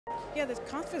Yeah, the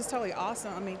conference is totally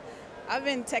awesome. I mean, I've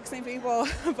been texting people,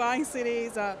 buying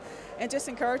CDs, and just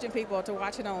encouraging people to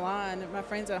watch it online. My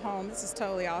friends at home, this is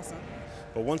totally awesome.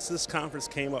 But once this conference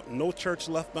came up, no church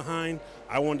left behind.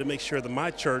 I wanted to make sure that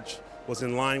my church was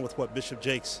in line with what Bishop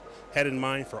Jakes had in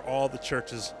mind for all the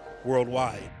churches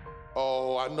worldwide.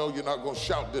 Oh, I know you're not going to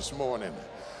shout this morning,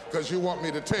 because you want me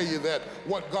to tell you that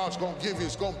what God's going to give you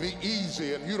is going to be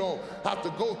easy, and you don't have to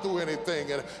go through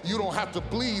anything, and you don't have to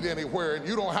bleed anywhere, and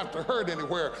you don't have to hurt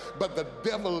anywhere. But the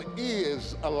devil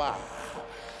is a lie.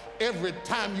 Every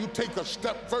time you take a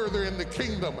step further in the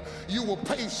kingdom, you will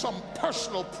pay some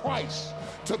personal price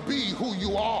to be who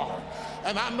you are.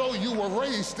 And I know you were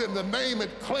raised in the name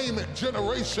it, claim it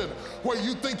generation where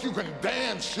you think you can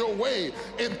dance your way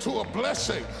into a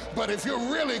blessing. But if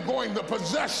you're really going to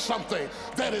possess something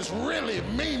that is really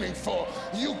meaningful,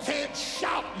 you can't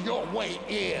shout your way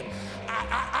in.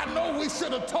 I know we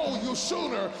should have told you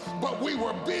sooner, but we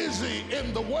were busy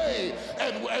in the way,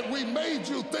 and we made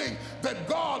you think that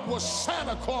God was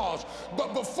Santa Claus.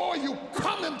 But before you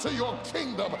come into your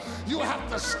kingdom, you have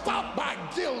to stop by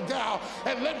Gilgal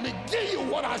and let me give you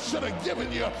what I should have given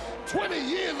you 20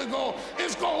 years ago.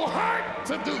 It's going to hurt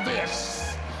to do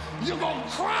this. You're going to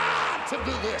cry to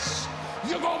do this.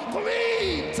 You're going to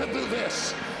bleed to do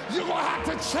this. You're going to have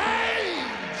to change.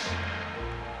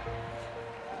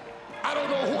 I don't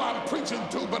know who I'm preaching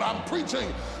to, but I'm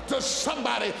preaching to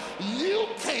somebody. You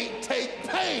can't take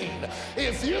pain.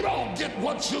 If you don't get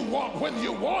what you want when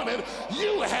you want it,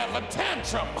 you have a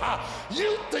tantrum.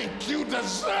 You think you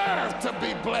deserve to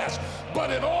be blessed,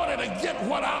 but in order to get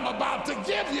what I'm about to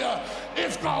give you,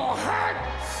 it's gonna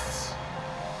hurt.